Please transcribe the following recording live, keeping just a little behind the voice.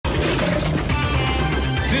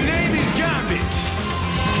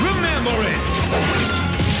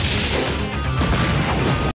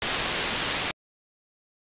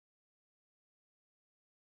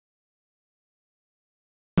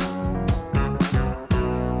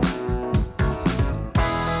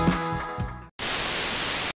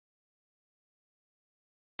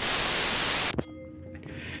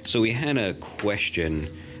So we had a question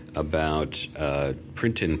about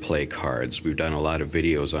print and play cards. We've done a lot of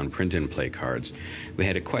videos on print and play cards. We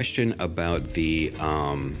had a question about the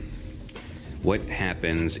what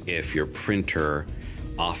happens if your printer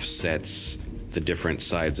offsets the different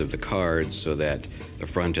sides of the cards so that the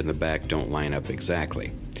front and the back don't line up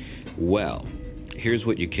exactly. Well, here's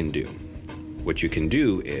what you can do. What you can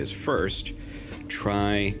do is first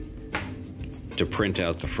try to print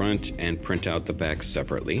out the front and print out the back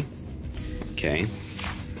separately, okay?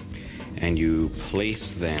 And you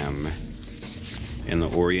place them in the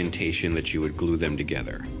orientation that you would glue them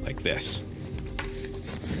together, like this.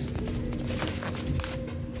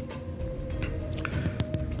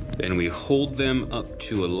 Then we hold them up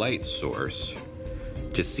to a light source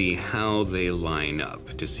to see how they line up,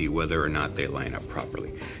 to see whether or not they line up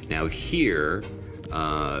properly. Now here,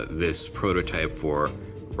 this prototype for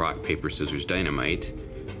rock, paper, scissors, dynamite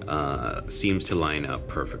seems to line up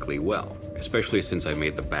perfectly well, especially since I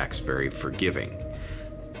made the backs very forgiving.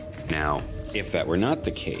 Now, if that were not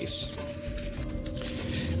the case,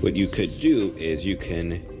 what you could do is you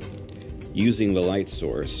can, using the light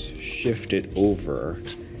source, shift it over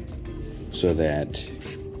so that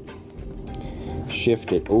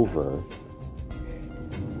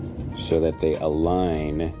they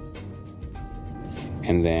align,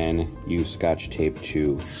 and then use Scotch tape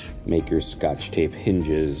to make your Scotch tape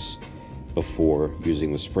hinges before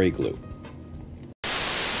using the spray glue.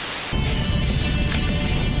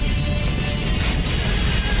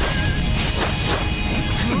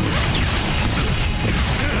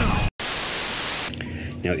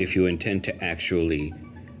 Now, if you intend to actually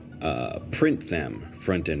print them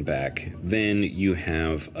front and back, then you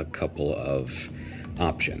have a couple of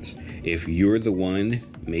options. If you're the one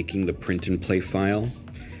making the print and play file,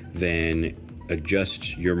 then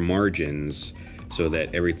adjust your margins so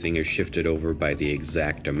that everything is shifted over by the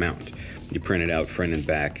exact amount. You print it out front and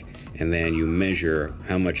back, and then you measure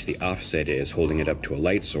how much the offset is, holding it up to a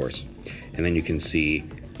light source, and then you can see,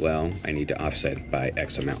 well, I need to offset by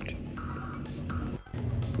X amount.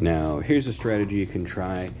 Now, here's a strategy you can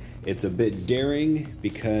try. It's a bit daring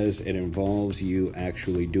because it involves you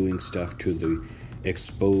actually doing stuff to the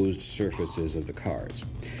exposed surfaces of the cards.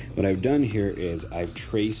 What I've done here is I've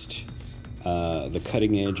traced the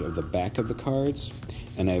cutting edge of the back of the cards,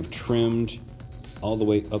 and I've trimmed all the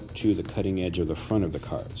way up to the cutting edge of the front of the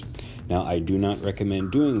cards. Now, I do not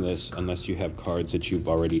recommend doing this unless you have cards that you've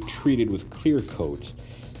already treated with clear coat.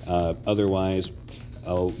 Otherwise,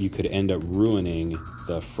 you could end up ruining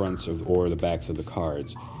the fronts or the backs of the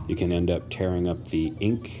cards. You can end up tearing up the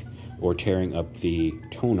ink or tearing up the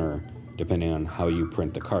toner, depending on how you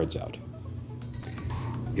print the cards out.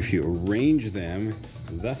 If you arrange them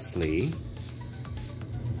thusly,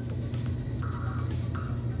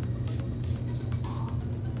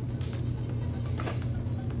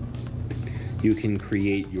 you can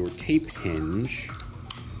create your tape hinge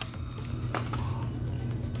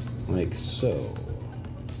like so.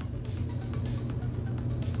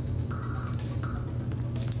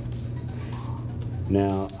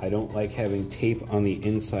 Now, I don't like having tape on the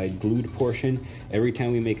inside glued portion. Every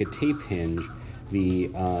time we make a tape hinge, the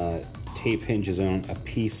tape hinge is on a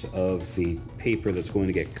piece of the paper that's going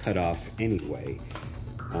to get cut off anyway.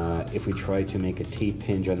 If we try to make a tape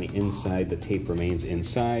hinge on the inside, the tape remains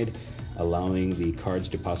inside, allowing the cards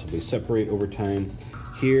to possibly separate over time.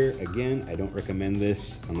 Here, again, I don't recommend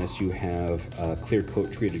this unless you have clear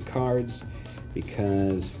coat treated cards,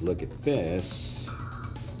 because look at this.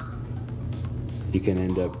 You can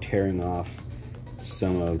end up tearing off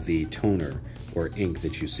some of the toner or ink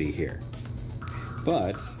that you see here.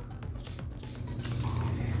 But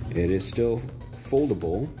it is still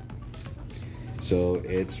foldable, so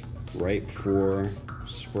it's ripe for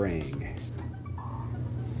spraying.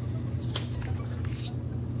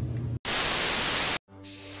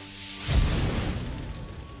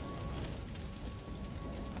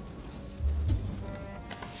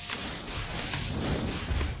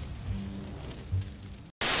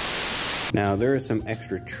 Now, there are some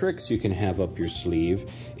extra tricks you can have up your sleeve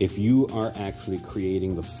if you are actually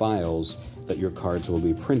creating the files that your cards will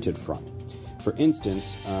be printed from. For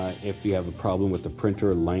instance, if you have a problem with the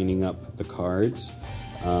printer lining up the cards,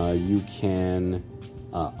 you can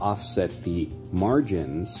offset the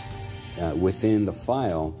margins within the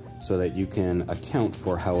file so that you can account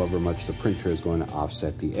for however much the printer is going to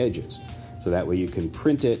offset the edges. So that way you can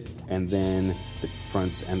print it, and then the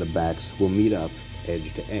fronts and the backs will meet up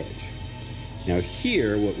edge to edge. Now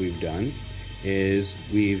here, what we've done is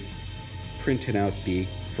we've printed out the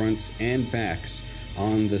fronts and backs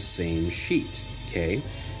on the same sheet, okay?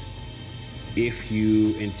 If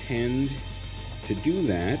you intend to do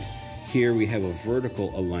that, here we have a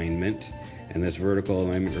vertical alignment, and this vertical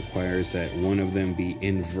alignment requires that one of them be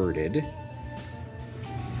inverted.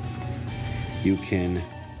 You can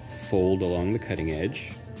fold along the cutting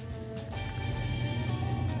edge.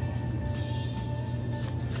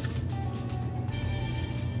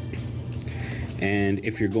 And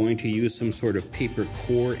if you're going to use some sort of paper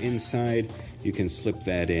core inside, you can slip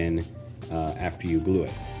that in after you glue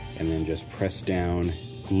it. And then just press down,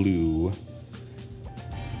 glue,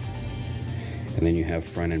 and then you have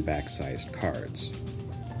front and back sized cards.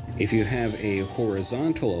 If you have a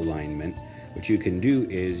horizontal alignment, what you can do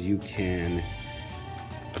is you can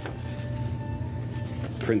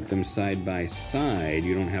print them side by side.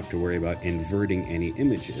 You don't have to worry about inverting any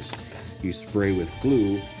images. You spray with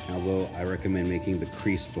glue, although I recommend making the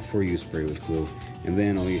crease before you spray with glue, and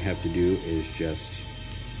then all you have to do is just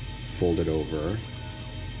fold it over,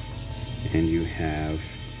 and you have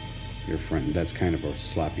your front. That's kind of a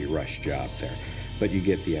sloppy rush job there, but you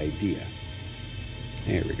get the idea.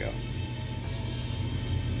 There we go.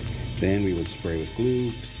 Then we would spray with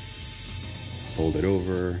glue, fold it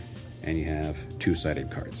over, and you have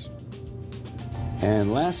two-sided cards.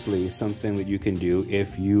 And lastly, something that you can do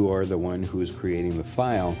if you are the one who is creating the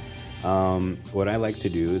file, what I like to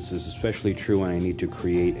do, this is especially true when I need to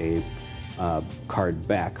create a card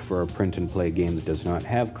back for a print and play game that does not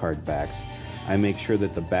have card backs, I make sure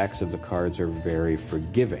that the backs of the cards are very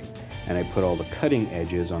forgiving, and I put all the cutting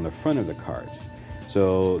edges on the front of the cards.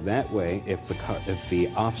 So that way, if the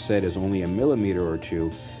offset is only 1 millimeter or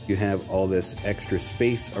 2, you have all this extra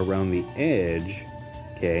space around the edge,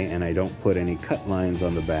 okay, and I don't put any cut lines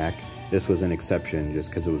on the back. This was an exception just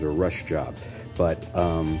because it was a rush job, but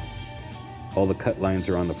all the cut lines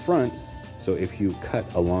are on the front, so if you cut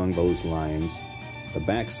along those lines, the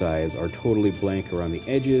back sides are totally blank around the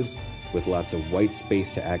edges with lots of white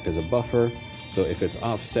space to act as a buffer. So if it's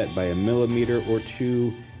offset by 1 millimeter or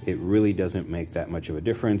 2, it really doesn't make that much of a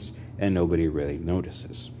difference, and nobody really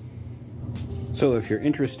notices. So if you're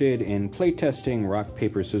interested in playtesting Rock,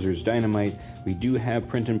 Paper, Scissors, Dynamite, we do have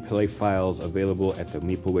print and play files available at the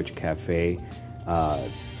Maple Witch Cafe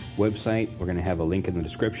website. We're going to have a link in the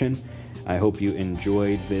description. I hope you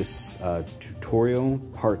enjoyed this tutorial,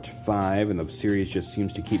 part 5, and the series just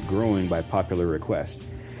seems to keep growing by popular request.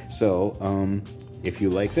 So if you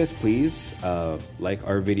like this, please like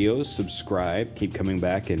our videos, subscribe, keep coming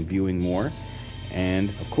back and viewing more.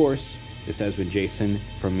 And of course, this has been Jason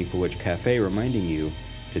from Maple Witch Cafe reminding you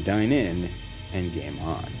to dine in and game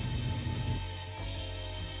on.